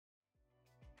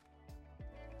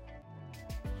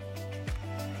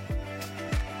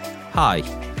Hi,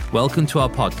 welcome to our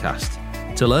podcast.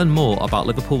 To learn more about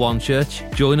Liverpool One Church,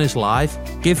 join us live,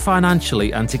 give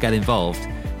financially, and to get involved,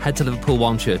 head to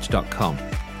liverpoolonechurch.com.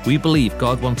 We believe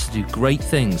God wants to do great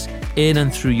things in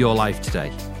and through your life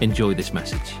today. Enjoy this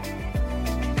message.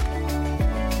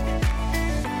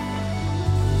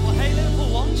 Well, hey,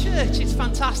 Liverpool One Church, it's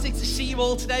fantastic to see you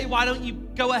all today. Why don't you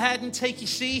go ahead and take your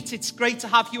seat? It's great to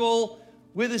have you all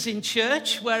with us in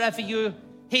church, wherever you're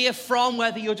here from,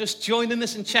 whether you're just joining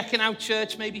us and checking out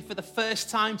church maybe for the first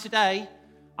time today.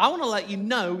 I want to let you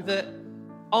know that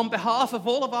on behalf of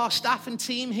all of our staff and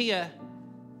team here,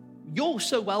 you're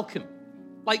so welcome.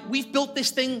 Like, we've built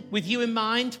this thing with you in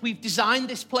mind. We've designed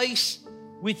this place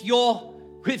with your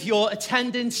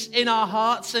attendance in our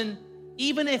hearts. And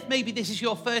even if maybe this is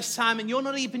your first time and you're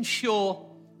not even sure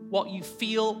what you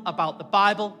feel about the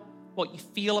Bible, what you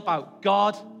feel about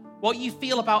God, what you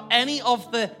feel about any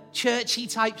of the churchy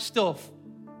type stuff,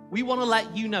 we want to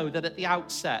let you know that at the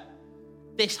outset,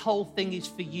 this whole thing is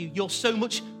for you. You're so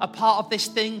much a part of this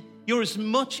thing. You're as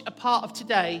much a part of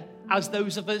today as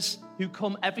those of us who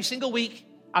come every single week,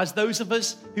 as those of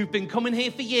us who've been coming here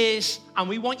for years. And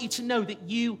we want you to know that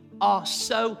you are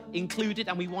so included,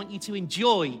 and we want you to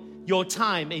enjoy your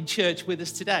time in church with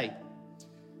us today.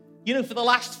 You know, for the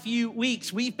last few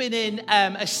weeks, we've been in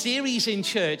a series in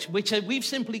church, which we've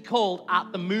simply called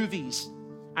At the Movies.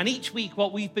 And each week,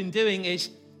 what we've been doing is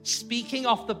speaking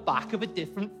off the back of a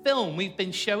different film. We've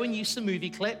been showing you some movie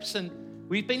clips, and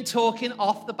we've been talking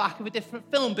off the back of a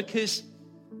different film, because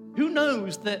who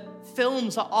knows that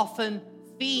films are often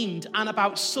themed and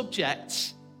about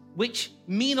subjects which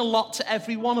mean a lot to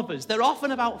every one of us. They're often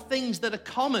about things that are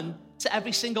common to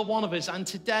every single one of us, and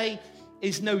today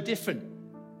is no different.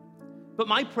 But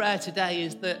my prayer today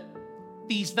is that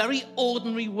these very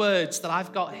ordinary words that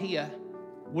I've got here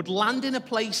would land in a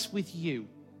place with you,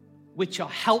 which are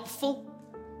helpful,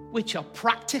 which are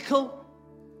practical,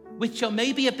 which are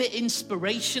maybe a bit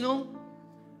inspirational.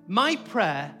 My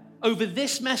prayer over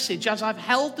this message, as I've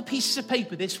held the pieces of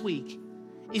paper this week,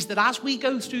 is that as we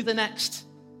go through the next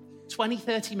 20,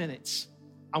 30 minutes,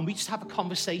 and we just have a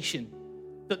conversation,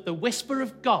 that the whisper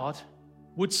of God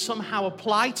would somehow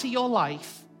apply to your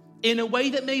life in a way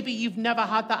that maybe you've never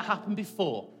had that happen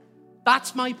before.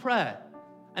 That's my prayer.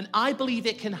 And I believe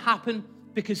it can happen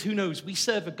because, who knows, we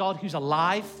serve a God who's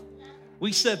alive.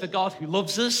 We serve a God who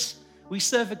loves us. We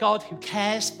serve a God who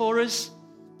cares for us.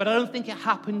 But I don't think it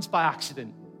happens by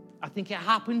accident. I think it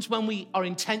happens when we are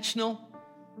intentional,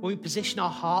 when we position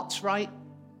our hearts right.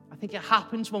 I think it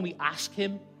happens when we ask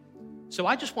him. So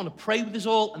I just want to pray with us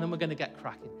all, and then we're going to get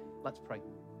cracking. Let's pray.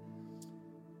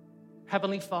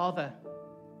 Heavenly Father,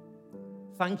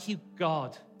 thank you,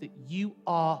 God, that you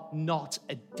are not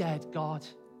a dead God.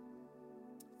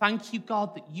 Thank you,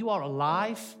 God, that you are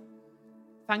alive.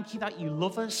 Thank you that you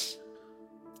love us.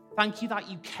 Thank you that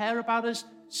you care about us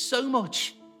so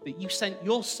much that you sent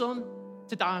your Son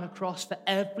to die on a cross for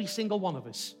every single one of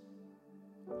us.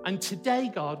 And today,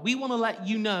 God, we want to let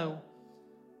you know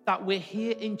that we're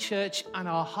here in church and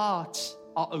our hearts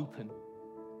are open.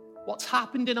 What's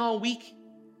happened in our week,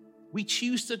 we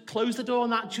choose to close the door on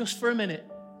that just for a minute.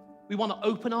 We want to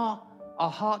open our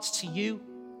hearts to you.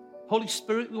 Holy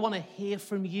Spirit, we want to hear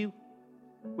from you.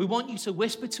 We want you to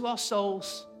whisper to our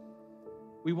souls.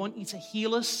 We want you to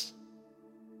heal us.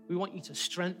 We want you to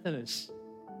strengthen us.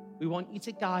 We want you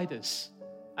to guide us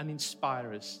and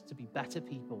inspire us to be better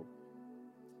people.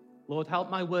 Lord, help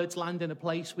my words land in a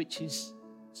place which is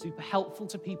super helpful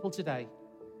to people today.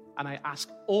 And I ask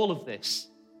all of this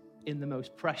in the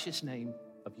most precious name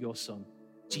of your Son,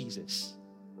 Jesus.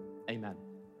 Amen.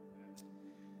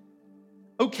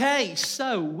 Okay,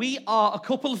 so we are a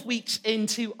couple of weeks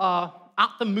into our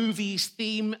At the Movies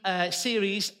theme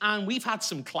series, and we've had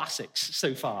some classics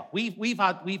so far. We've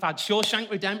had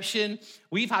Shawshank Redemption,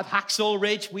 we've had Hacksaw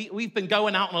Ridge, we've been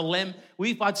going out on a limb.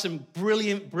 We've had some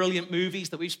brilliant movies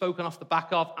that we've spoken off the back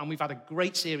of, and we've had a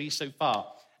great series so far.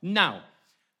 Now,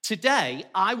 today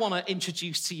I want to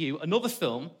introduce to you another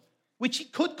film which you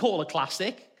could call a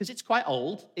classic because it's quite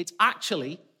old. It's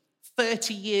actually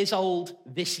 30 years old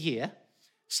this year.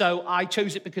 So I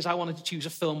chose it because I wanted to choose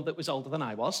a film that was older than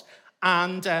I was.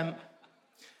 And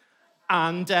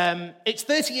it's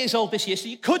 30 years old this year, so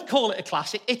you could call it a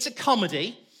classic. It's a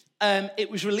comedy. It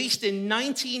was released in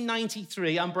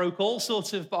 1993 and broke all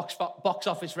sorts of box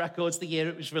office records the year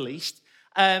it was released.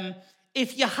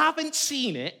 If you haven't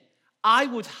seen it, I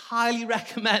would highly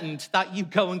recommend that you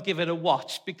go and give it a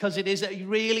watch because it is a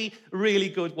really, really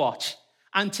good watch.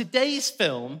 And today's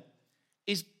film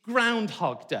is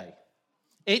Groundhog Day.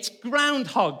 It's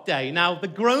Groundhog Day. Now, the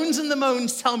groans and the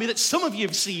moans tell me that some of you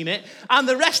have seen it and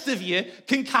the rest of you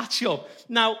can catch up.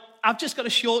 Now, I've just got a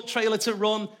short trailer to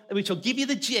run, which will give you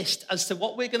the gist as to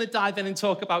what we're going to dive in and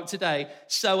talk about today.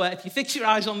 So if you fix your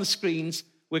eyes on the screens,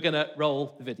 we're going to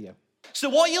roll the video. So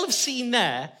what you'll have seen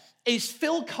there is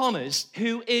Phil Connors,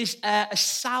 who is a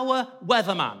sour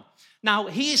weatherman. Now,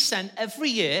 he is sent every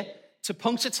year to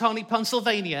Punxsutawney,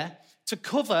 Pennsylvania, to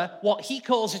cover what he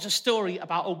calls is a story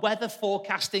about a weather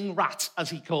forecasting rat, as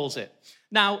he calls it.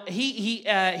 Now,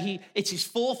 it's his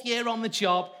fourth year on the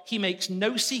job. He makes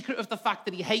no secret of the fact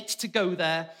that he hates to go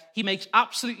there. He makes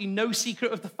absolutely no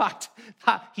secret of the fact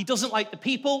that he doesn't like the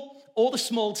people or the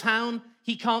small town.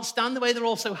 He can't stand the way they're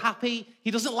all so happy.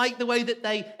 He doesn't like the way that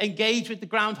they engage with the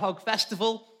Groundhog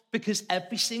Festival, because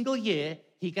every single year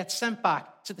he gets sent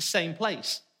back to the same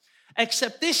place.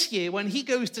 Except this year, when he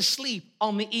goes to sleep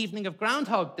on the evening of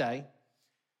Groundhog Day,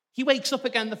 he wakes up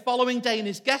again the following day in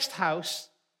his guest house,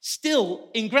 still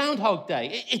in Groundhog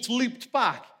Day. It's looped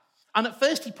back. And at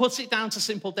first he puts it down to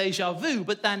simple deja vu,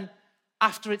 but then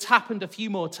after it's happened a few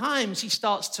more times, he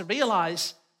starts to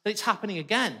realize that it's happening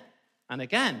again and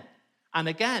again and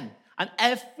again. And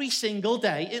every single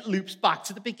day it loops back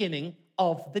to the beginning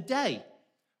of the day.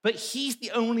 But he's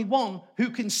the only one who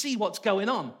can see what's going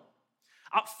on.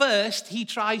 At first, he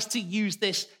tries to use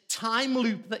this time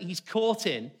loop that he's caught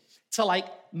in to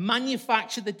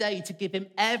manufacture the day to give him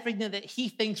everything that he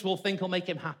thinks will make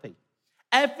him happy.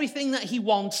 Everything that he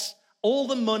wants, all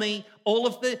the money, all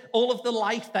of the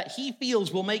life that he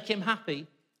feels will make him happy.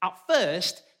 At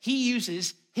first, he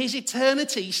uses his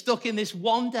eternity stuck in this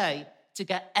one day to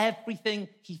get everything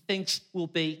he thinks will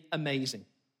be amazing.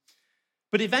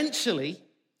 But eventually,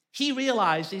 he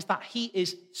realizes that he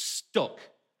is stuck,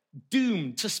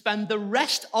 doomed to spend the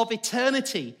rest of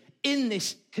eternity in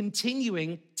this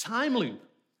continuing time loop.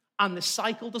 And the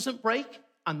cycle doesn't break,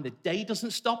 and the day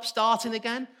doesn't stop starting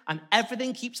again, and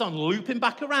everything keeps on looping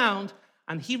back around,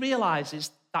 and he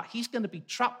realizes that he's going to be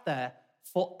trapped there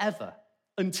forever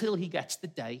until he gets the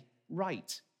day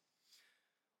right.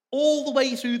 All the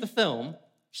way through the film,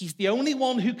 he's the only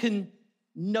one who can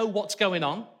know what's going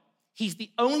on. He's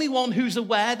the only one who's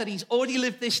aware that he's already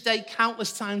lived this day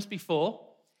countless times before.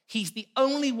 He's the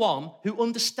only one who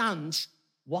understands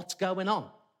what's going on.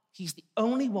 He's the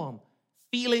only one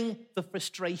feeling the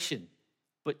frustration,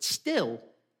 but still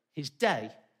his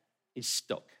day is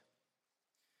stuck.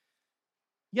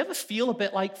 You ever feel a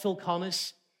bit like Phil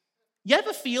Connors? You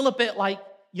ever feel a bit like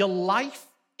your life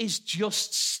is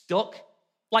just stuck?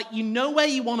 Like you know where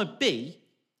you want to be,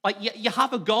 like you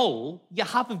have a goal, you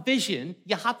have a vision,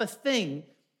 you have a thing,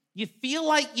 you feel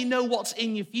like you know what's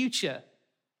in your future,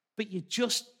 but you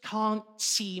just can't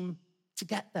seem to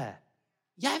get there.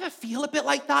 You ever feel a bit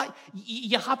like that?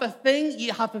 You have a thing,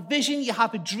 you have a vision, you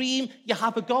have a dream, you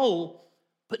have a goal,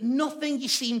 but nothing you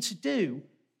seem to do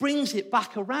brings it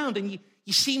back around, and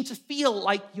you seem to feel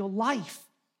like your life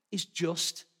is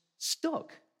just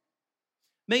stuck.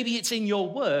 Maybe it's in your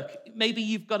work. Maybe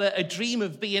you've got a dream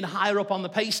of being higher up on the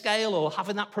pay scale or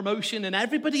having that promotion, and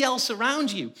everybody else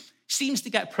around you seems to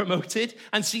get promoted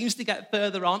and seems to get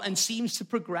further on and seems to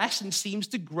progress and seems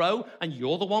to grow, and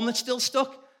you're the one that's still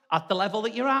stuck at the level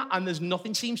that you're at, and there's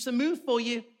nothing seems to move for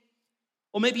you.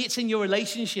 Or maybe it's in your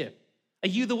relationship. Are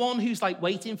you the one who's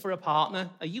waiting for a partner?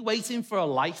 Are you waiting for a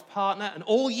life partner? And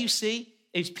all you see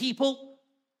is people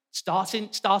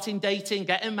starting dating,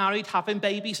 getting married, having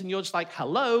babies, and you're just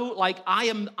hello, I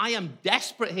am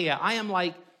desperate here. I am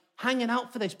hanging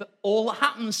out for this, but all that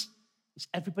happens is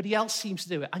everybody else seems to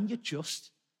do it, and you're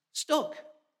just stuck.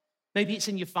 Maybe it's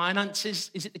in your finances.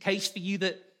 Is it the case for you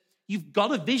that you've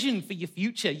got a vision for your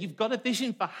future? You've got a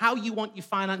vision for how you want your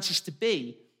finances to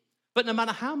be, but no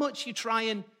matter how much you try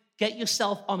and get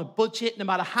yourself on a budget, no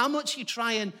matter how much you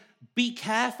try and be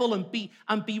careful and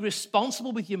be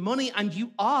responsible with your money, and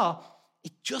you are,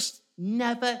 it just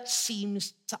never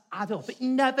seems to add up. It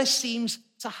never seems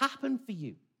to happen for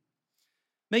you.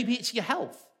 Maybe it's your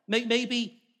health.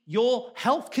 Maybe your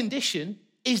health condition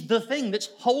is the thing that's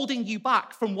holding you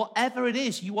back from whatever it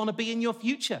is you want to be in your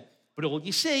future. But all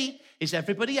you see is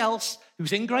everybody else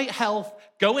who's in great health,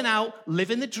 going out,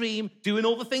 living the dream, doing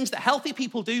all the things that healthy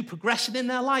people do, progressing in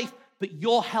their life, but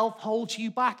your health holds you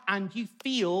back and you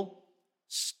feel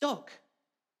stuck.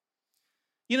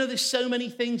 You know, there's so many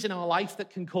things in our life that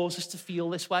can cause us to feel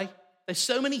this way. There's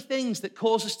so many things that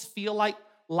cause us to feel like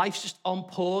life's just on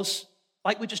pause,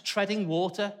 like we're just treading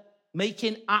water,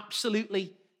 making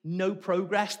absolutely no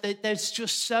progress. There's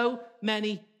just so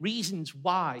many reasons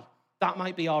why that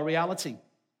might be our reality.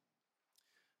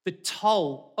 The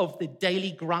toll of the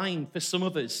daily grind for some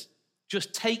of us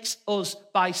just takes us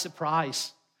by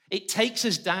surprise. It takes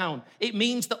us down. It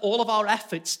means that all of our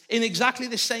efforts, in exactly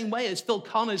the same way as Phil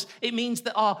Connors, it means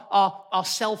that our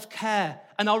self-care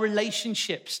and our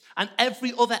relationships and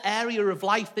every other area of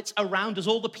life that's around us,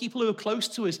 all the people who are close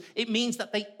to us, it means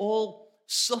that they all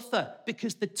suffer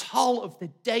because the toll of the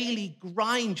daily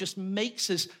grind just makes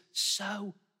us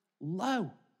so low.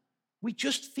 We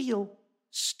just feel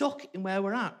stuck in where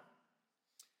we're at.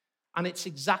 And it's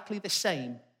exactly the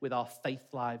same with our faith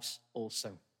lives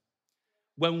also.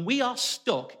 When we are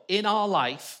stuck in our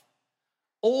life,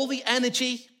 all the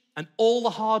energy and all the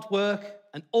hard work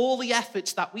and all the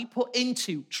efforts that we put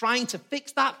into trying to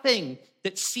fix that thing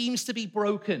that seems to be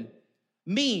broken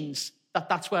means that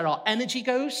that's where our energy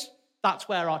goes, that's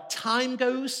where our time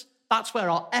goes, that's where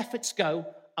our efforts go,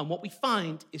 and what we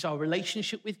find is our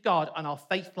relationship with God and our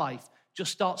faith life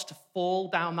just starts to fall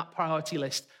down that priority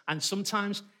list, and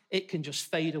sometimes it can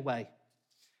just fade away.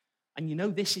 And you know,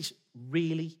 this is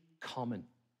really common.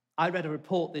 I read a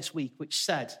report this week which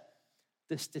said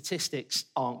the statistics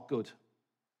aren't good.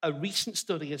 A recent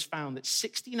study has found that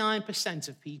 69%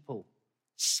 of people,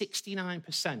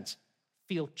 69%,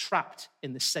 feel trapped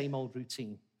in the same old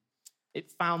routine.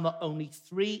 It found that only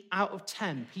 3 out of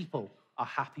 10 people are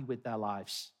happy with their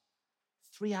lives.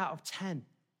 3 out of 10.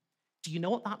 Do you know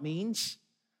what that means?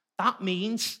 That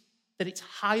means that it's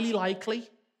highly likely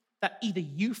that either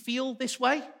you feel this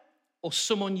way or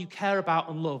someone you care about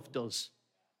and love does.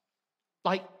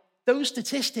 Like, those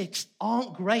statistics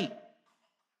aren't great.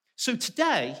 So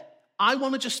today, I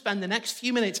want to just spend the next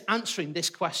few minutes answering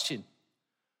this question.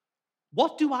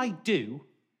 What do I do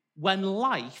when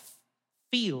life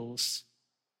feels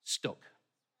stuck?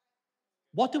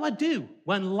 What do I do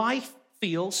when life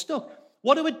feels stuck?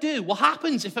 What do I do? What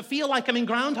happens if I feel like I'm in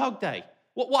Groundhog Day?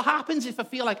 What happens if I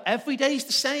feel like every day is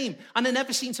the same and I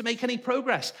never seem to make any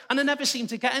progress and I never seem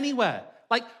to get anywhere?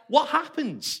 Like, what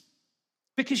happens?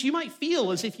 Because you might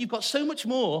feel as if you've got so much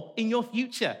more in your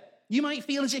future. You might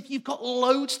feel as if you've got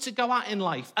loads to go at in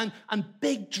life and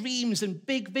big dreams and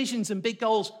big visions and big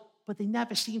goals, but they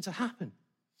never seem to happen.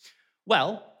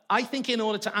 Well, I think in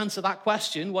order to answer that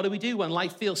question, what do we do when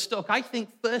life feels stuck? I think,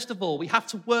 first of all, we have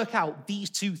to work out these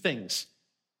two things.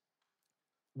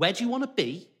 Where do you want to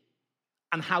be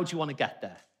and how do you want to get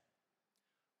there?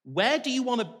 Where do you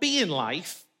want to be in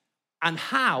life and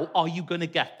how are you going to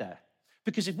get there?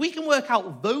 Because if we can work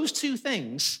out those two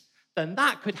things, then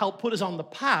that could help put us on the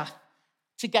path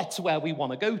to get to where we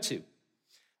want to go to.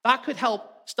 That could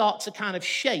help start to kind of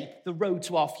shape the road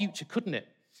to our future, couldn't it?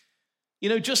 You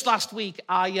know, just last week,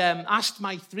 I asked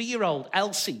my 3-year-old,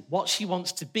 Elsie, what she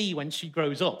wants to be when she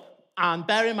grows up. And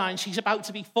bear in mind, she's about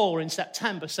to be 4 in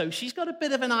September, so she's got a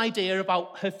bit of an idea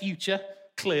about her future,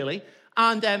 clearly.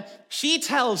 And she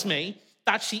tells me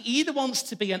that she either wants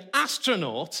to be an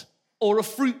astronaut or a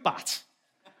fruit bat.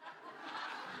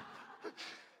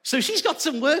 So she's got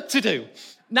some work to do.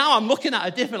 Now I'm looking at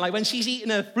her different. Like when she's eating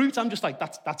her fruit, I'm just like,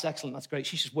 that's excellent, that's great.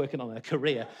 She's just working on her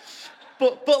career.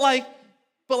 But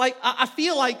I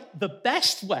feel like the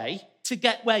best way to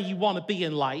get where you want to be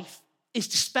in life is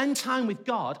to spend time with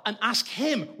God and ask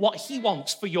him what he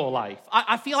wants for your life.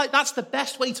 I feel like that's the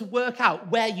best way to work out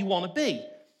where you want to be.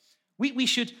 We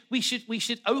should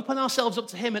open ourselves up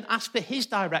to him and ask for his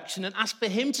direction and ask for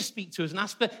him to speak to us and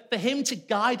ask for him to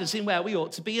guide us in where we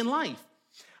ought to be in life.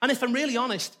 And if I'm really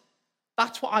honest,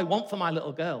 that's what I want for my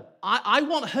little girl. I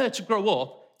want her to grow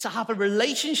up to have a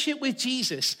relationship with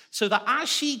Jesus so that as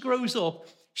she grows up,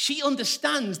 she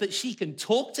understands that she can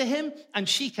talk to him and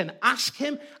she can ask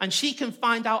him and she can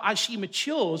find out as she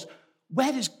matures,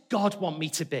 where does God want me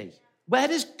to be? Where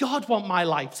does God want my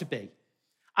life to be?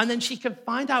 And then she can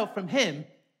find out from him,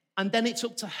 and then it's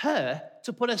up to her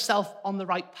to put herself on the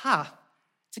right path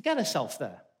to get herself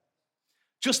there.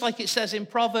 Just like it says in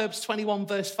Proverbs 21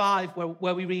 verse 5,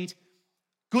 where we read,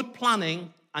 good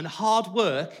planning and hard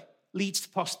work leads to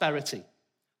prosperity,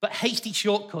 but hasty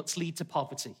shortcuts lead to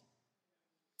poverty.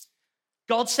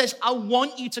 God says, I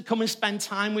want you to come and spend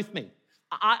time with me.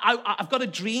 I've got a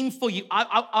dream for you.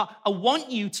 I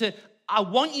want you to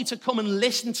come and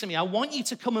listen to me. I want you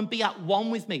to come and be at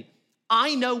one with me.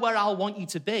 I know where I want you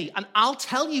to be, and I'll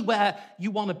tell you where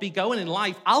you want to be going in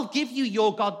life. I'll give you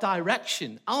your God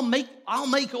direction. I'll make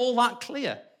all that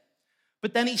clear.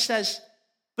 But then he says,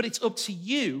 but it's up to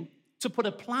you to put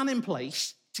a plan in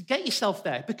place to get yourself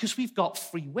there because we've got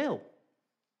free will.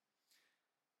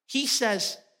 He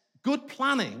says, good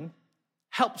planning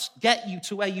helps get you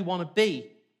to where you want to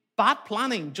be. Bad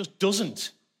planning just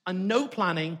doesn't, and no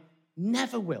planning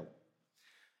never will.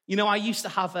 You know, I used to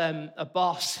have a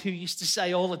boss who used to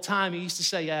say all the time,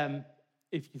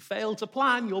 if you fail to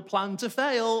plan, you'll plan to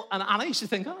fail. And I used to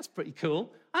think, oh, that's pretty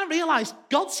cool. I realized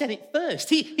God said it first.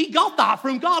 He got that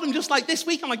from God. And just like this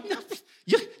week, I'm like, no,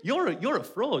 you're a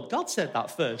fraud. God said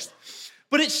that first.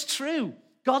 But it's true.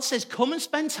 God says, come and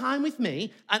spend time with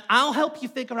me, and I'll help you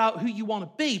figure out who you want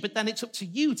to be, but then it's up to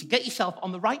you to get yourself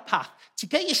on the right path, to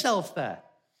get yourself there.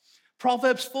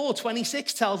 Proverbs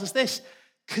 4:26 tells us this: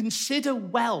 consider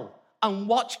well and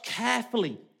watch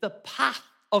carefully the path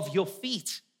of your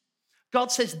feet.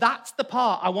 God says, that's the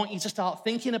part I want you to start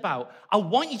thinking about. I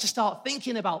want you to start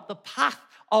thinking about the path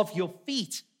of your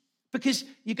feet, because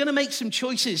you're going to make some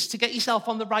choices to get yourself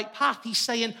on the right path. He's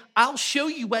saying, I'll show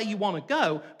you where you want to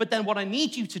go, but then what I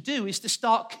need you to do is to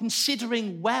start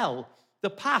considering well the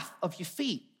path of your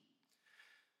feet.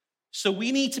 So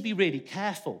we need to be really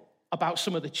careful about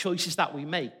some of the choices that we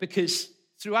make, because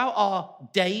throughout our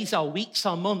days, our weeks,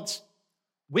 our months,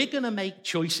 we're going to make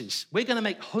choices. We're going to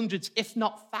make hundreds, if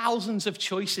not thousands of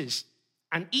choices.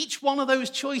 And each one of those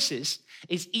choices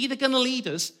is either going to lead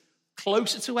us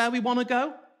closer to where we want to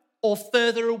go or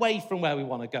further away from where we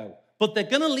want to go. But they're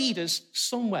going to lead us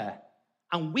somewhere.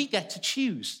 And we get to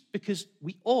choose, because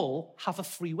we all have a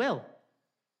free will.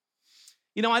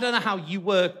 You know, I don't know how you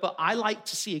work, but I like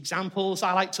to see examples.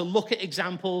 I like to look at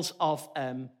examples of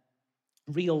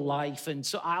real life. And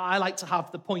so I like to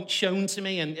have the point shown to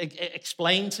me and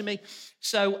explained to me.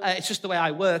 So it's just the way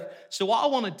I work. So what I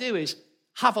want to do is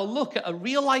have a look at a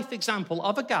real life example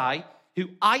of a guy who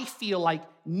I feel like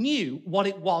knew what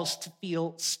it was to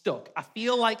feel stuck. I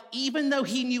feel like even though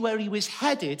he knew where he was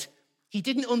headed, he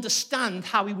didn't understand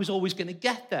how he was always going to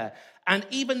get there. And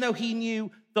even though he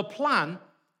knew the plan,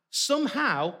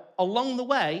 somehow along the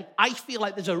way, I feel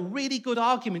like there's a really good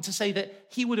argument to say that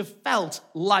he would have felt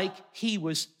like he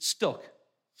was stuck.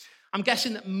 I'm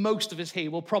guessing that most of us here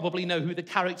will probably know who the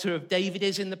character of David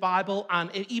is in the Bible.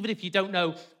 And even if you don't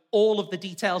know all of the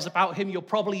details about him, you'll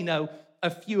probably know a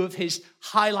few of his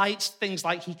highlights, things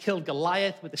like he killed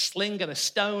Goliath with a sling and a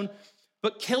stone.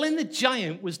 But killing the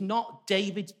giant was not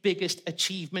David's biggest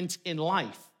achievement in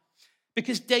life,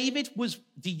 because David was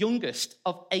the youngest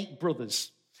of 8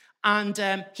 brothers.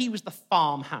 And he was the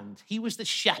farmhand. He was the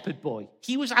shepherd boy.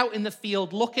 He was out in the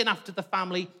field looking after the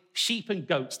family sheep and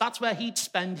goats. That's where he'd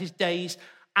spend his days,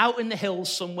 out in the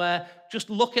hills somewhere, just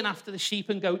looking after the sheep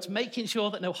and goats, making sure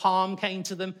that no harm came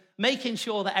to them, making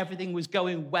sure that everything was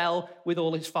going well with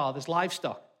all his father's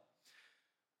livestock.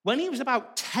 When he was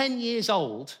about 10 years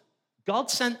old,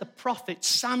 God sent the prophet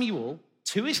Samuel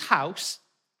to his house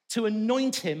to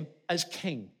anoint him as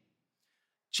king.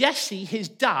 Jesse, his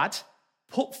dad,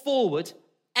 put forward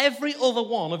every other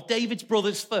one of David's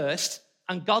brothers first,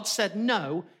 and God said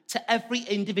no to every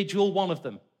individual one of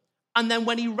them. And then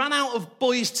when he ran out of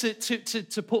boys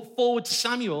to put forward to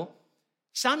Samuel,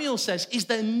 Samuel says, is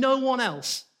there no one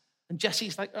else? And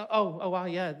Jesse's like, oh,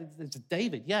 yeah, there's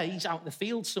David. Yeah, he's out in the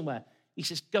field somewhere. He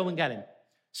says, go and get him.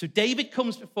 So David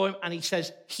comes before him and he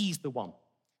says, he's the one.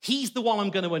 He's the one I'm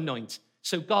going to anoint.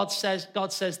 So God says,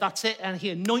 that's it. And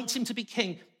he anoints him to be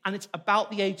king. And it's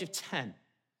about the age of 10.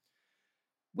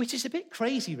 Which is a bit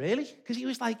crazy, really, because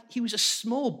he was a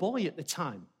small boy at the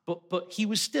time, but he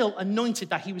was still anointed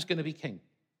that he was going to be king.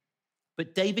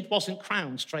 But David wasn't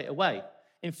crowned straight away.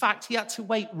 In fact, he had to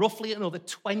wait roughly another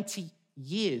 20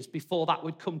 years before that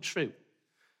would come true.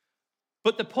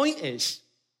 But the point is,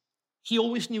 he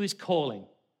always knew his calling.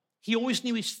 He always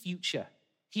knew his future.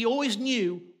 He always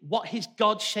knew what his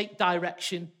God-shaped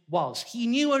direction was. He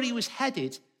knew where he was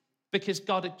headed because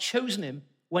God had chosen him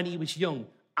when he was young.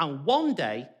 And one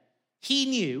day, he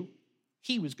knew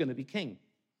he was going to be king.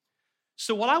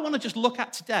 So what I want to just look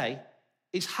at today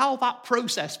is how that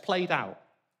process played out,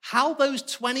 how those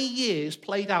 20 years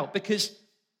played out, because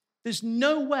there's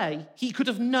no way he could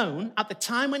have known at the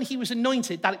time when he was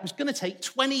anointed that it was going to take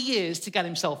 20 years to get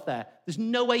himself there. There's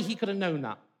no way he could have known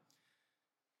that.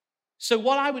 So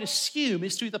what I would assume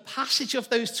is through the passage of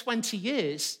those 20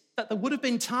 years that there would have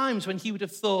been times when he would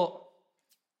have thought,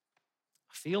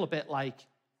 I feel a bit like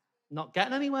not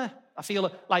getting anywhere. I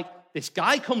feel like this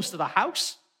guy comes to the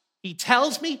house. He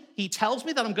tells me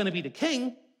that I'm going to be the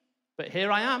king, but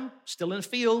here I am, still in the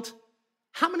field.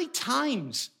 How many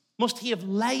times must he have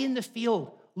lay in the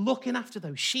field looking after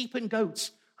those sheep and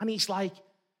goats? And he's like,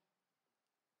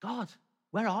 God,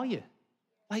 where are you?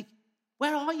 Like,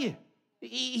 where are you?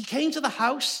 He came to the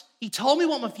house. He told me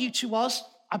what my future was.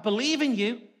 I believe in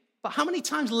you. But how many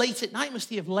times late at night must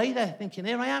he have lay there thinking,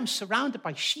 here I am, surrounded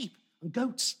by sheep and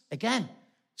goats again.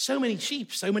 So many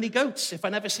sheep, so many goats. If I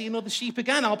never see another sheep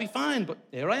again, I'll be fine, but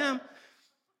here I am.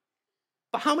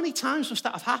 But how many times must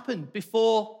that have happened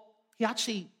before he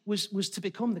actually was to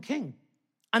become the king?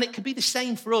 And it could be the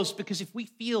same for us, because if we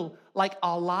feel like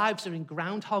our lives are in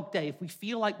Groundhog Day, if we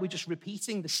feel like we're just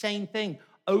repeating the same thing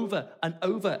over and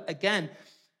over again,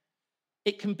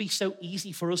 it can be so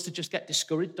easy for us to just get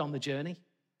discouraged on the journey.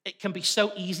 it can be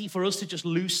so easy for us to just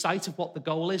lose sight of what the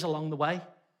goal is along the way.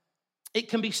 It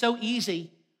can be so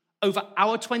easy over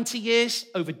our 20 years,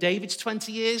 over David's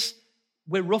 20 years,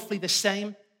 we're roughly the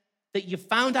same, that you've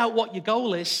found out what your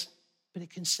goal is, but it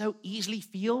can so easily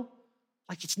feel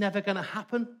like it's never going to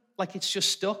happen, like it's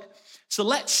just stuck. So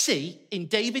let's see in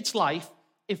David's life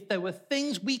if there were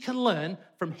things we can learn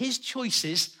from his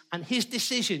choices and his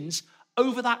decisions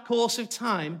over that course of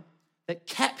time that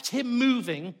kept him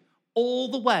moving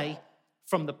all the way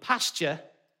from the pasture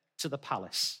to the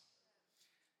palace.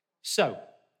 So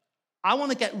I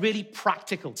want to get really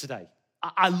practical today.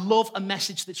 I love a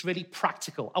message that's really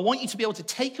practical. I want you to be able to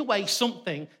take away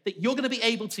something that you're going to be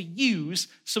able to use,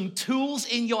 some tools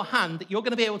in your hand that you're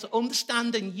going to be able to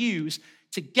understand and use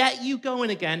to get you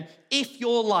going again if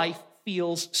your life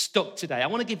feels stuck today. I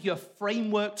want to give you a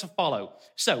framework to follow.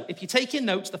 So if you're taking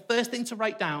notes, the first thing to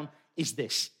write down is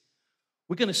this.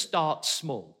 We're going to start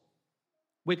small.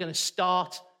 We're going to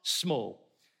start small.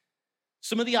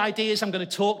 Some of the ideas I'm going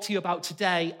to talk to you about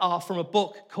today are from a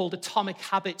book called Atomic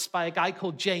Habits by a guy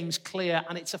called James Clear,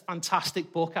 and it's a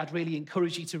fantastic book. I'd really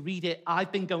encourage you to read it.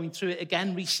 I've been going through it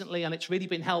again recently, and it's really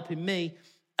been helping me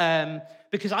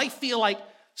because I feel like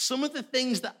some of the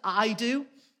things that I do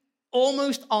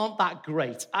almost aren't that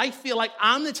great. I feel like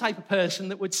I'm the type of person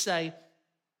that would say,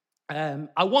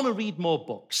 I want to read more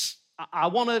books. I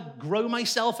want to grow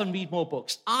myself and read more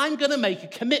books. I'm going to make a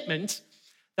commitment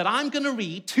that I'm going to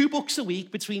read 2 books a week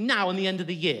between now and the end of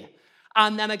the year.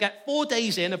 And then I get 4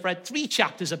 days in, I've read 3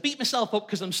 chapters, I beat myself up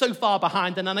because I'm so far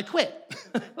behind, and then I quit.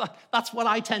 That's what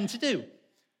I tend to do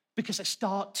because I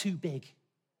start too big.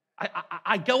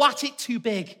 I go at it too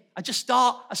big. I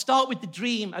start with the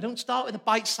dream. I don't start with a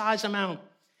bite-sized amount.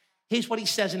 Here's what he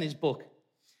says in his book.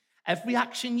 Every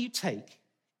action you take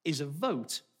is a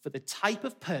vote for the type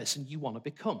of person you want to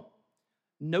become.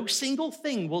 No single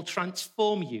thing will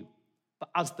transform you. But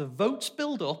as the votes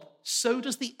build up, so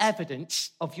does the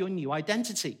evidence of your new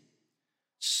identity.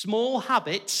 Small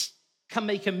habits can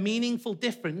make a meaningful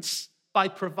difference by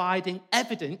providing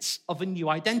evidence of a new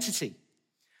identity.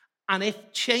 And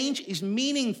if change is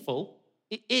meaningful,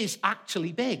 it is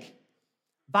actually big.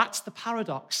 That's the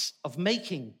paradox of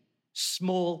making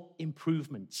small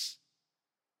improvements.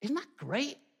 Isn't that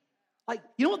great? Like,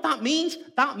 you know what that means?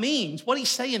 That means what he's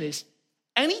saying is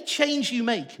any change you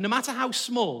make, no matter how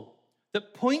small,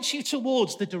 that points you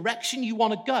towards the direction you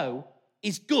want to go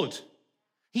is good.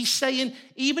 He's saying,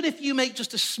 even if you make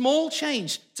just a small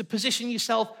change to position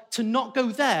yourself to not go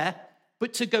there,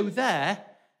 but to go there,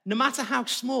 no matter how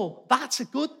small, that's a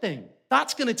good thing.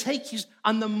 That's going to take you,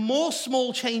 and the more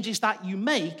small changes that you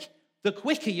make, the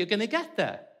quicker you're going to get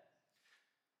there.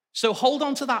 So hold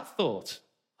on to that thought.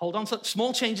 Hold on to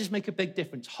small changes make a big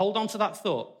difference. Hold on to that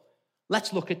thought.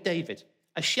 Let's look at David.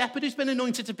 A shepherd who's been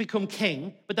anointed to become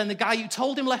king, but then the guy who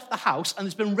told him left the house, and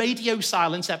there's been radio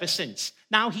silence ever since.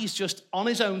 Now he's just on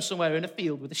his own somewhere in a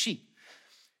field with the sheep.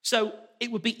 So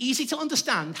it would be easy to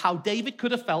understand how David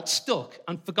could have felt stuck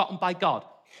and forgotten by God.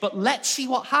 But let's see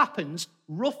what happens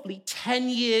roughly 10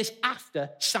 years after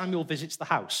Samuel visits the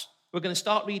house. We're going to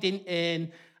start reading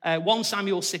in 1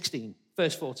 Samuel 16,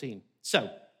 verse 14. So,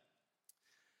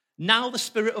 now the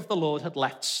Spirit of the Lord had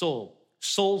left Saul.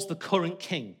 Saul's the current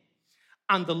king.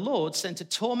 And the Lord sent a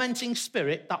tormenting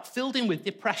spirit that filled him with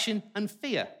depression and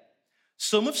fear.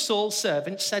 Some of Saul's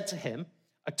servants said to him,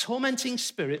 "A tormenting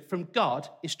spirit from God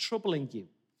is troubling you.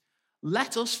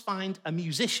 Let us find a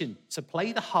musician to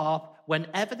play the harp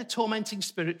whenever the tormenting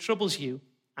spirit troubles you,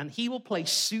 and he will play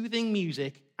soothing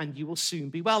music, and you will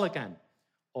soon be well again."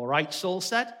 "All right," Saul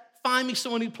said, "find me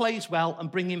someone who plays well and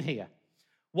bring him here."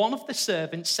 One of the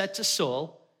servants said to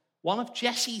Saul, "One of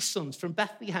Jesse's sons from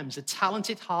Bethlehem is a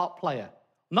talented harp player.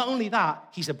 Not only that,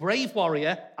 he's a brave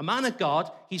warrior, a man of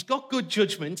God, he's got good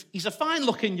judgment, he's a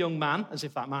fine-looking young man," as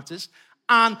if that matters,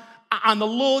 and the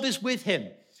Lord is with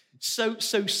him. So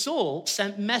Saul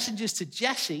sent messengers to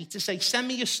Jesse to say, "Send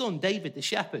me your son, David the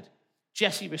shepherd."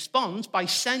 Jesse responds by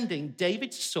sending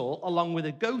David to Saul along with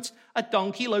a goat, a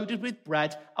donkey loaded with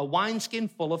bread, a wineskin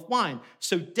full of wine.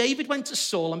 So David went to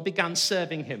Saul and began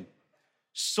serving him.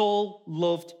 Saul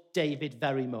loved David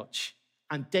very much,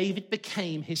 and David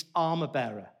became his armor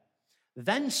bearer.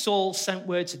 Then Saul sent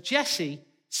word to Jesse,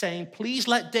 saying, "Please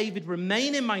let David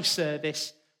remain in my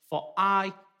service, for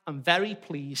I am very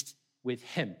pleased with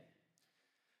him."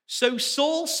 So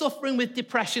Saul's suffering with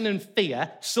depression and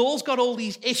fear. Saul's got all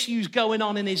these issues going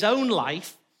on in his own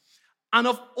life. And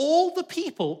of all the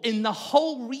people in the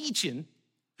whole region,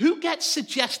 who gets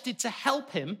suggested to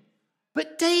help him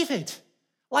but David?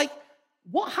 Like,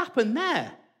 what happened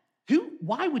there?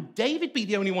 Why would David be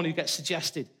the only one who gets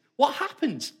suggested? What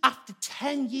happens after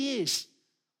 10 years?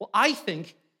 Well, I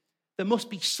think there must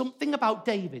be something about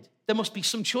David. There must be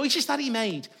some choices that he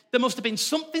made. There must have been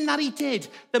something that he did.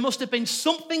 There must have been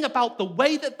something about the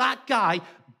way that that guy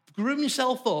grew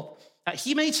himself up, that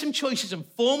he made some choices and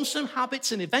formed some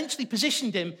habits and eventually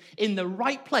positioned him in the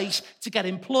right place to get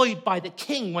employed by the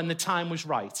king when the time was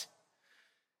right.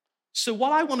 So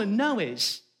what I want to know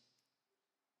is,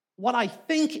 what I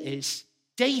think is,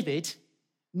 David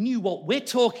knew what we're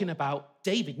talking about.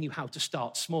 David knew how to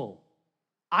start small.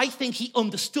 I think he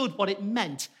understood what it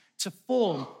meant to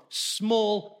form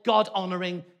small,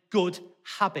 God-honoring, good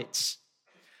habits.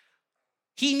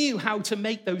 He knew how to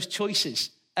make those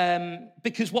choices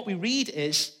because what we read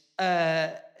is,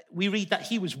 we read that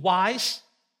he was wise.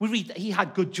 We read that he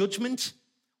had good judgment.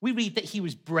 We read that he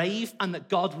was brave and that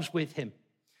God was with him.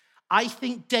 I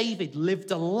think David lived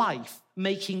a life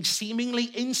making seemingly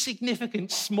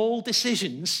insignificant small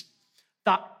decisions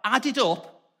that added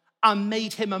up and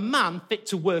made him a man fit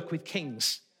to work with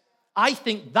kings. I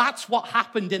think that's what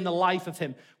happened in the life of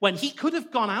him. When he could have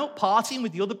gone out partying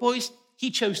with the other boys, he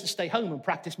chose to stay home and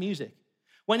practice music.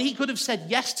 When he could have said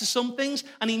yes to some things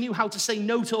and he knew how to say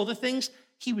no to other things,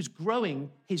 he was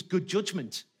growing his good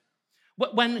judgment.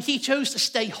 When he chose to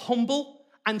stay humble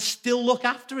and still look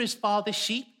after his father's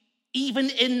sheep, even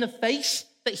in the face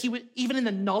that even in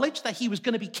the knowledge that he was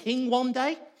going to be king one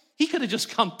day, he could have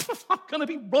just gone, I'm going to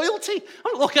be royalty.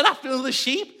 I'm looking after another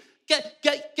sheep.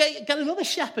 Get another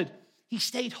shepherd. He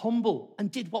stayed humble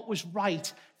and did what was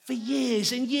right for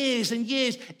years and years and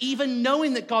years, even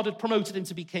knowing that God had promoted him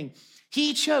to be king.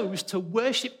 He chose to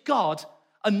worship God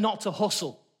and not to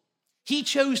hustle. He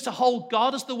chose to hold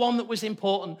God as the one that was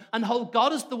important and hold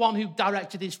God as the one who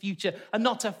directed his future and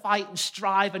not to fight and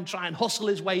strive and try and hustle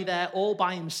his way there all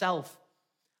by himself.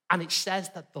 And it says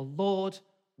that the Lord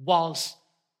was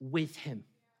with him.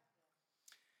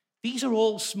 These are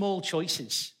all small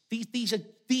choices. These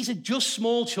are just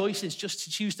small choices, just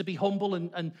to choose to be humble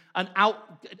and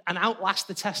outlast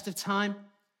the test of time.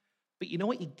 But you know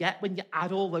what you get when you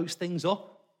add all those things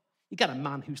up? You get a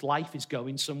man whose life is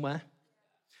going somewhere.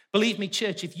 Believe me,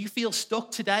 church, if you feel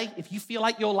stuck today, if you feel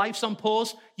like your life's on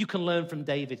pause, you can learn from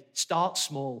David. Start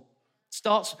small.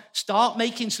 Start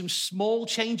making some small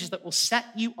changes that will set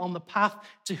you on the path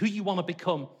to who you want to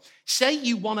become. Say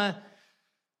you want to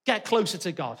get closer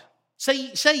to God.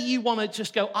 Say you want to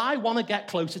just go, I want to get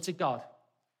closer to God.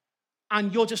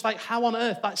 And you're just like, how on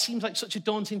earth? That seems like such a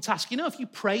daunting task. You know, if you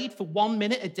prayed for 1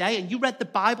 minute a day and you read the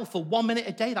Bible for 1 minute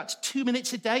a day, that's 2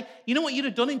 minutes a day. You know what you'd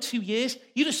have done in 2 years?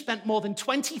 You'd have spent more than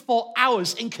 24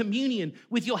 hours in communion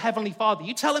with your Heavenly Father.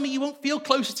 You telling me you won't feel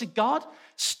closer to God?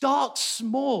 Start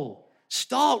small.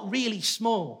 Start really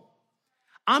small.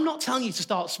 I'm not telling you to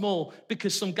start small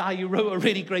because some guy who wrote a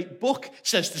really great book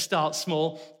says to start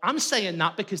small. I'm saying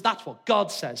that because that's what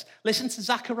God says. Listen to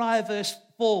Zechariah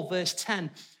 4, verse 10.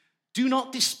 Do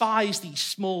not despise these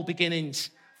small beginnings,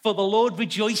 for the Lord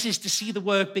rejoices to see the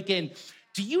work begin.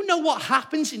 Do you know what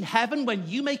happens in heaven when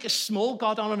you make a small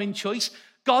God-honoring choice?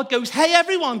 God goes, hey,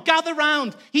 everyone, gather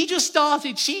round. He just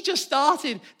started. She just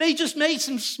started. They just made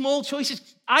some small choices.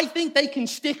 I think they can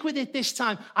stick with it this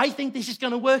time. I think this is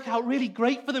going to work out really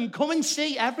great for them. Come and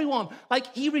see, everyone.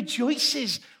 Like, he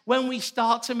rejoices when we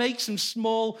start to make some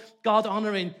small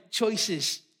God-honoring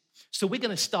choices. So we're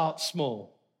going to start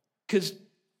small because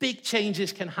big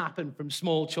changes can happen from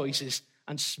small choices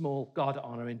and small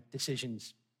God-honoring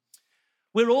decisions.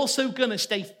 We're also going to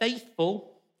stay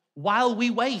faithful while we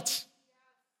wait.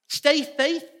 Stay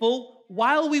faithful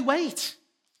while we wait.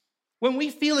 When we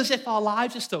feel as if our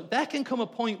lives are stuck, there can come a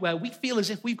point where we feel as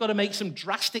if we've got to make some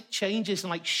drastic changes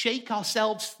and like shake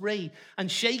ourselves free and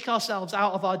shake ourselves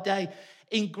out of our day.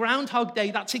 In Groundhog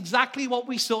Day, that's exactly what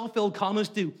we saw Phil Connors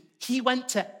do. He went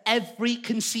to every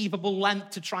conceivable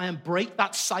length to try and break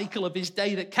that cycle of his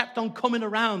day that kept on coming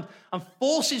around and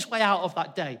force his way out of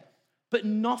that day. But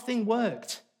nothing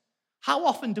worked. How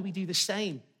often do we do the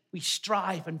same? We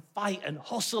strive and fight and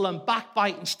hustle and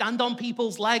backbite and stand on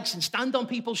people's legs and stand on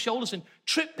people's shoulders and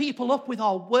trip people up with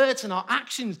our words and our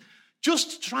actions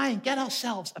just to try and get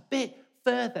ourselves a bit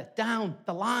further down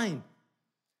the line.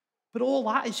 But all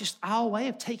that is just our way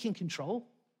of taking control.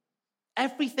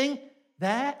 Everything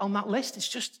there on that list is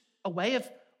just a way of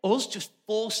us just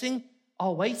forcing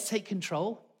our way to take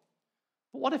control.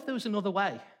 But what if there was another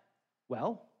way?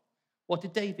 Well, what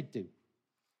did David do?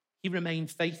 He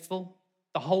remained faithful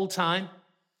the whole time.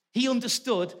 He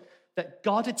understood that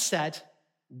God had said,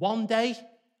 one day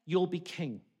you'll be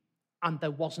king. And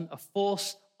there wasn't a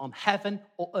force on heaven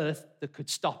or earth that could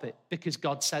stop it because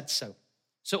God said so.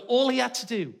 So all he had to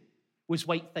do was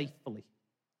wait faithfully.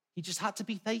 He just had to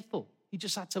be faithful. He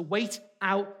just had to wait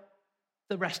out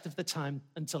the rest of the time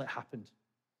until it happened.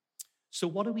 So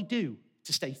what do we do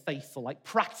to stay faithful? Like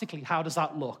practically, how does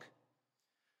that look?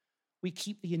 We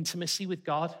keep the intimacy with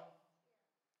God.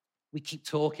 We keep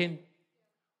talking.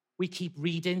 We keep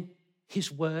reading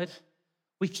his word.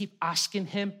 We keep asking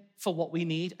him for what we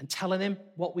need and telling him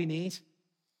what we need.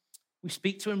 We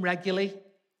speak to him regularly.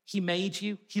 He made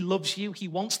you. He loves you. He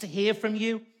wants to hear from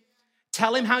you.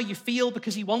 Tell him how you feel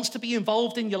because he wants to be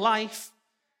involved in your life.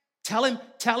 Tell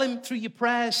him through your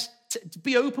prayers to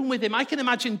be open with him. I can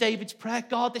imagine David's prayer.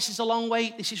 God, this is a long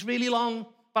wait. This is really long,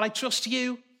 but I trust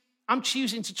you. I'm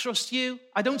choosing to trust you.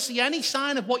 I don't see any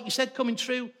sign of what you said coming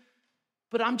true,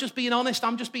 but I'm just being honest.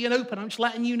 I'm just being open. I'm just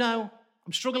letting you know.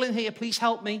 I'm struggling here. Please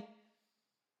help me.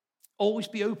 Always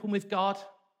be open with God.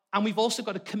 And we've also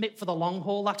got to commit for the long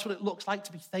haul. That's what it looks like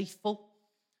to be faithful.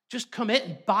 Just commit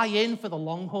and buy in for the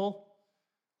long haul.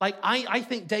 Like, I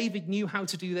think David knew how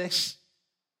to do this.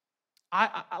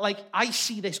 I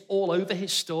see this all over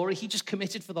his story. He just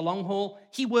committed for the long haul.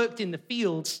 He worked in the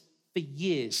fields for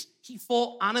years. He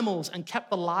fought animals and kept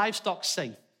the livestock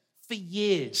safe for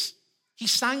years. He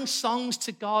sang songs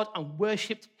to God and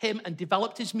worshiped him and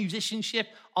developed his musicianship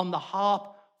on the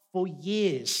harp for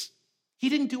years. He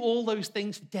didn't do all those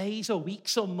things for days or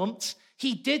weeks or months.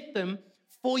 He did them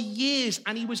for years,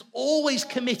 and he was always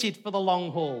committed for the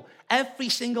long haul, every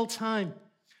single time.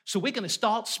 So we're going to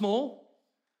start small,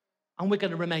 and we're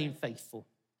going to remain faithful.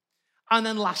 And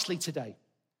then lastly today,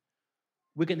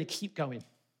 we're going to keep going.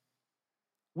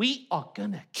 We are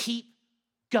going to keep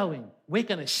going. We're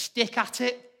going to stick at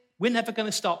it. We're never going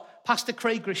to stop. Pastor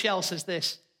Craig Groeschel says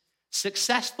this: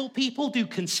 successful people do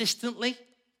consistently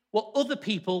what other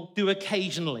people do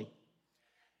occasionally.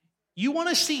 You want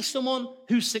to see someone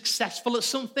who's successful at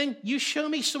something? You show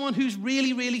me someone who's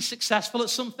really, really successful at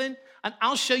something, and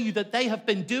I'll show you that they have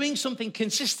been doing something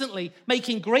consistently,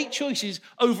 making great choices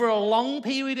over a long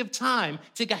period of time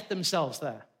to get themselves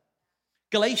there.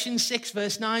 Galatians 6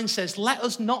 verse 9 says, let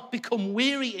us not become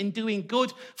weary in doing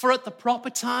good, for at the proper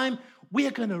time, we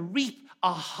are going to reap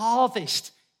a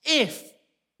harvest if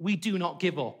we do not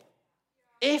give up.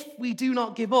 If we do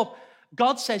not give up.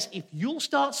 God says, if you'll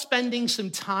start spending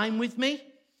some time with me,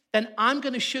 then I'm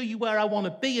going to show you where I want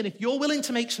to be. And if you're willing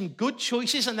to make some good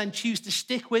choices and then choose to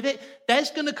stick with it, there's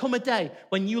going to come a day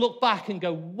when you look back and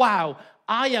go, wow,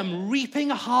 I am reaping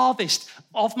a harvest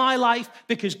of my life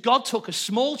because God took a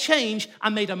small change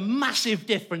and made a massive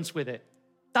difference with it.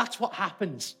 That's what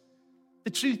happens. The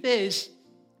truth is,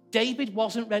 David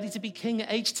wasn't ready to be king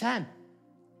at age 10.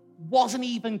 Wasn't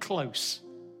even close.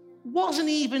 Wasn't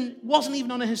even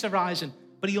on his horizon,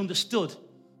 but he understood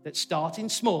that starting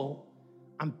small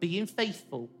and being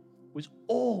faithful was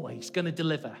always going to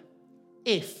deliver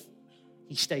if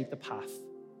he stayed the path,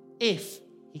 if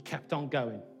he kept on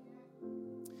going.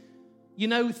 You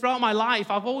know, throughout my life,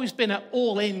 I've always been an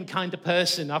all-in kind of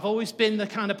person. I've always been the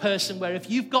kind of person where if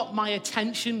you've got my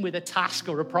attention with a task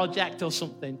or a project or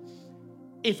something,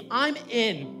 if I'm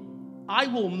in, I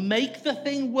will make the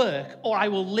thing work or I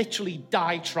will literally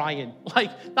die trying.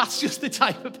 Like, that's just the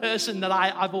type of person that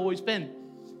I've always been.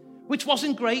 Which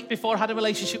wasn't great before I had a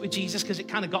relationship with Jesus because it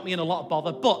kind of got me in a lot of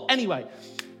bother. But anyway,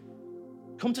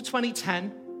 come to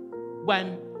 2010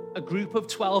 when a group of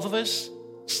 12 of us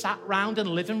sat round in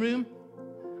a living room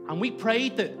and we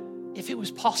prayed that if it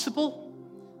was possible,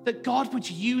 that God would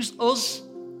use us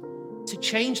to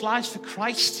change lives for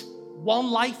Christ,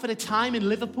 one life at a time in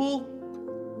Liverpool.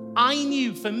 I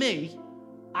knew for me,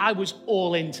 I was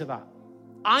all into that.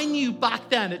 I knew back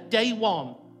then at day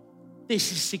one,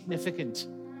 this is significant.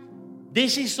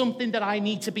 This is something that I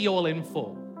need to be all in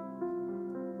for.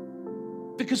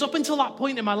 Because up until that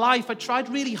point in my life, I tried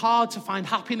really hard to find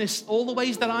happiness all the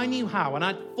ways that I knew how. And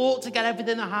I'd fought to get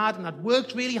everything I had, and I'd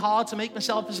worked really hard to make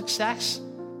myself a success.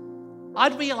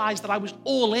 I'd realized that I was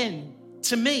all in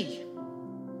to me.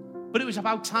 But it was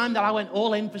about time that I went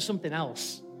all in for something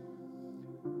else.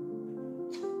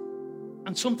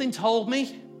 And something told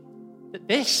me that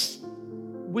this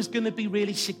was going to be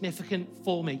really significant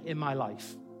for me in my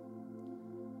life.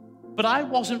 But I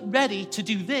wasn't ready to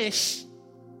do this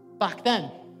back then.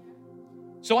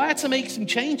 So I had to make some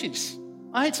changes.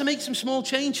 I had to make some small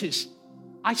changes.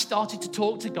 I started to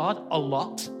talk to God a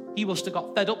lot. He must have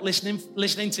got fed up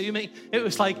listening to me. It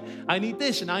was like, I need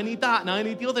this and I need that and I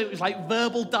need the other. It was like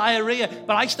verbal diarrhea.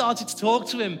 But I started to talk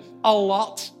to him a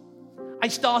lot. I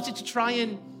started to try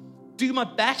and do my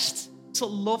best to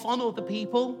love on other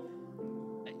people.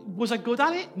 Was I good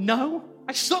at it? No.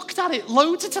 I sucked at it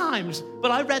loads of times. But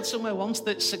I read somewhere once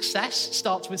that success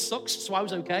starts with sucks, so I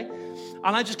was okay.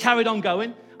 And I just carried on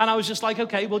going. And I was just like,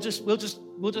 okay, we'll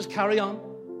just carry on.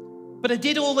 But I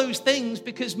did all those things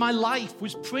because my life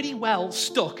was pretty well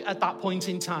stuck at that point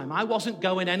in time. I wasn't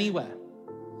going anywhere.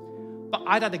 but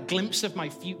I'd had a glimpse of my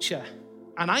future.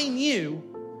 And I knew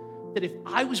that if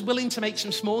I was willing to make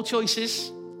some small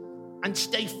choices and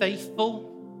stay faithful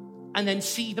and then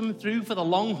see them through for the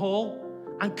long haul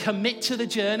and commit to the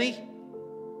journey,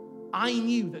 I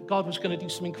knew that God was going to do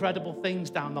some incredible things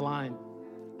down the line.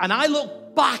 And I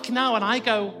look back now and I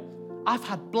go, I've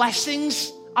had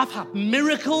blessings, I've had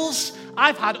miracles,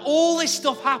 I've had all this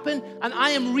stuff happen, and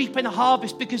I am reaping a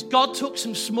harvest because God took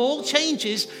some small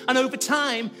changes and over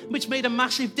time, which made a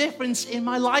massive difference in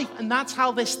my life. And that's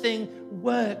how this thing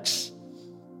works.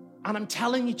 And I'm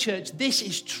telling you, church, this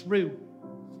is true.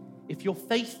 If you're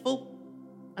faithful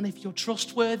and if you're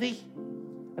trustworthy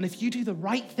and if you do the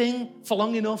right thing for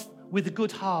long enough with a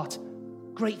good heart,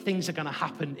 great things are going to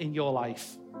happen in your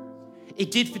life. It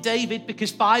did for David,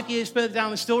 because 5 years further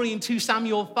down the story in 2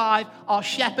 Samuel 5, our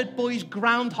shepherd boy's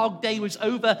Groundhog Day was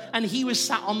over and he was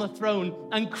sat on the throne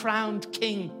and crowned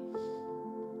king.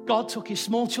 God took his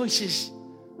small choices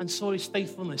and saw his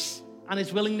faithfulness and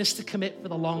his willingness to commit for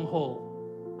the long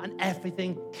haul. And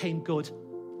everything came good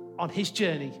on his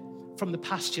journey from the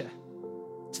pasture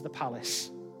to the palace.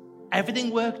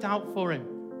 Everything worked out for him.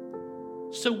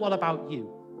 So what about you?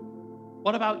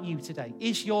 What about you today?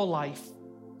 Is your life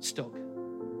stuck?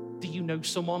 Do you know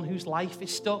someone whose life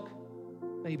is stuck?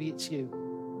 Maybe it's you.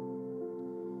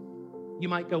 You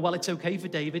might go, well, it's okay for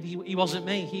David. He wasn't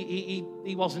me.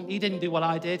 He didn't do what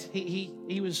I did.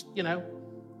 He was,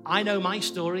 I know my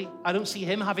story. I don't see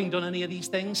him having done any of these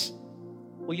things.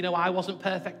 Well, I wasn't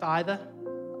perfect either.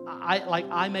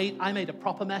 I made a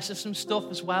proper mess of some stuff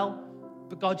as well.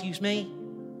 But God used me,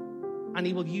 and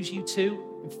he will use you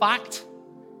too. In fact,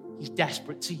 he's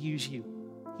desperate to use you.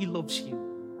 He loves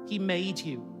you. He made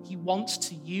you. He wants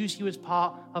to use you as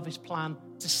part of his plan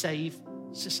to save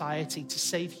society, to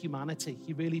save humanity.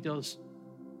 He really does.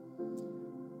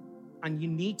 And you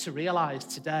need to realize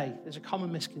today, there's a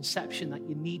common misconception that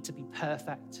you need to be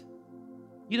perfect.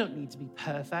 You don't need to be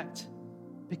perfect,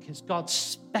 because God's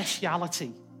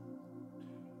speciality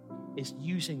is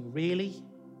using really,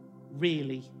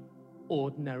 really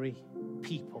ordinary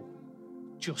people.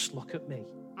 Just look at me.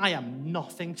 I am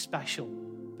nothing special,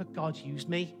 but God used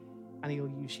me and he'll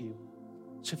use you.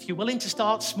 So if you're willing to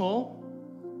start small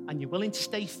and you're willing to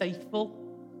stay faithful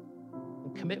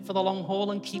and commit for the long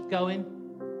haul and keep going,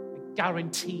 I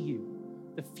guarantee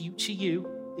you the future you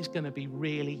is going to be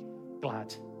really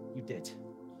glad you did.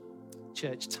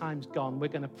 Church, time's gone. We're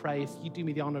going to pray. If you do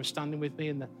me the honor of standing with me,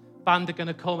 and the band are going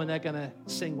to come and they're going to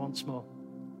sing once more.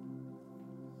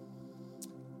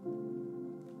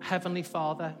 Heavenly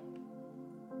Father,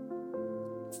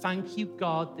 thank you,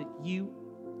 God, that you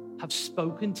have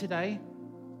spoken today.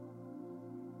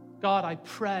 God, I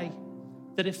pray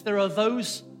that if there are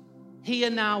those here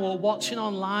now or watching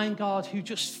online, God, who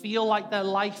just feel like their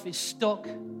life is stuck,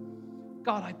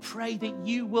 God, I pray that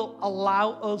you will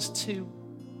allow us to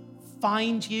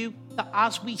find you, that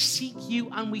as we seek you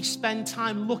and we spend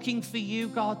time looking for you,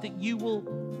 God, that you will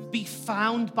be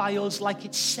found by us like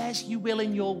it says you will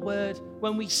in your word,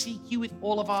 when we seek you with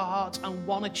all of our hearts and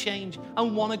want to change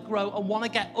and want to grow and want to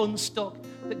get unstuck,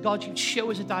 that God, you'd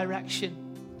show us a direction,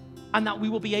 and that we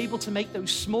will be able to make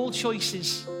those small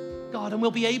choices, God, and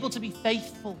we'll be able to be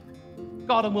faithful,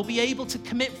 God, and we'll be able to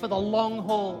commit for the long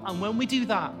haul. And when we do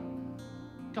that,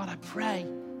 God, I pray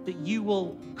that you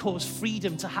will cause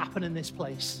freedom to happen in this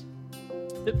place,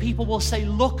 that people will say,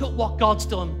 look at what God's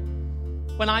done.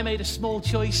 When I made a small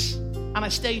choice and I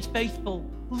stayed faithful,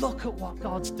 look at what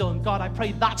God's done. God, I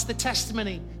pray that's the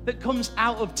testimony that comes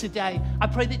out of today. I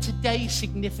pray that today is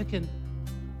significant.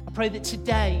 I pray that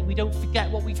today we don't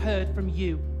forget what we've heard from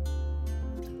you.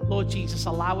 Lord Jesus,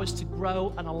 allow us to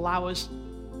grow and allow us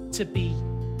to be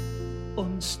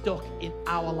unstuck in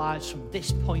our lives from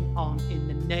this point on, in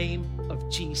the name of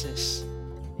Jesus.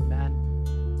 Amen.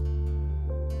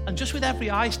 And just with every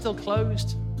eye still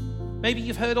closed, maybe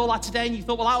you've heard all that today and you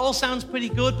thought, well, that all sounds pretty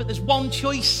good, but there's one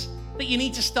choice that you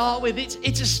need to start with.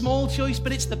 It's a small choice,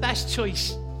 but it's the best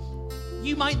choice.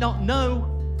 You might not know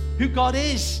who God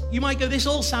is. You might go, this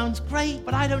all sounds great,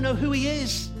 but I don't know who he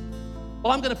is.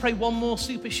 Well, I'm going to pray one more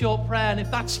super short prayer, and if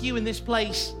that's you in this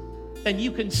place, then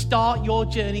you can start your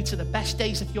journey to the best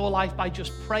days of your life by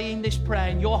just praying this prayer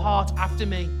in your heart after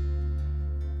me.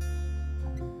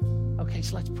 Okay,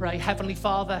 so let's pray. Heavenly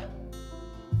Father,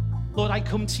 Lord, I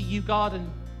come to you, God, and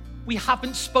we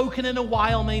haven't spoken in a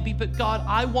while maybe, but God,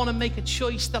 I want to make a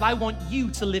choice that I want you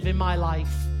to live in my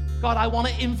life. God, I want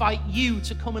to invite you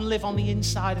to come and live on the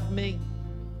inside of me.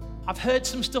 I've heard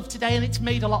some stuff today and it's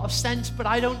made a lot of sense, but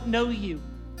I don't know you.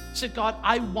 So God,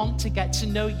 I want to get to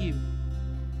know you.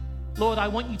 Lord, I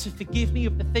want you to forgive me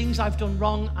of the things I've done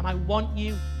wrong, and I want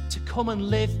you to come and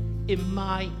live in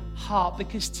my heart,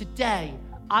 because today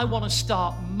I want to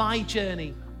start my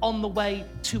journey on the way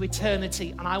to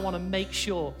eternity, and I want to make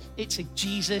sure it's a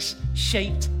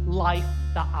Jesus-shaped life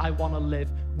that I want to live.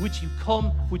 Would you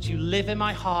come? Would you live in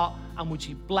my heart? And would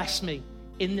you bless me?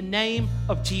 In the name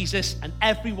of Jesus, and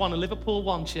everyone at Liverpool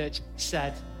One Church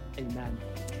said, amen.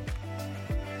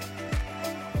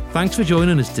 Thanks for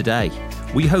joining us today.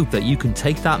 We hope that you can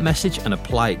take that message and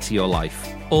apply it to your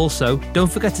life. Also,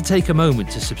 don't forget to take a moment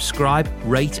to subscribe,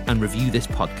 rate, and review this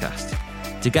podcast.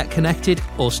 To get connected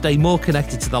or stay more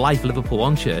connected to the life of Liverpool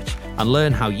One Church and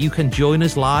learn how you can join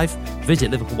us live,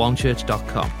 visit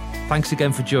liverpoolonechurch.com. Thanks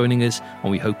again for joining us, and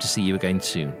we hope to see you again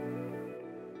soon.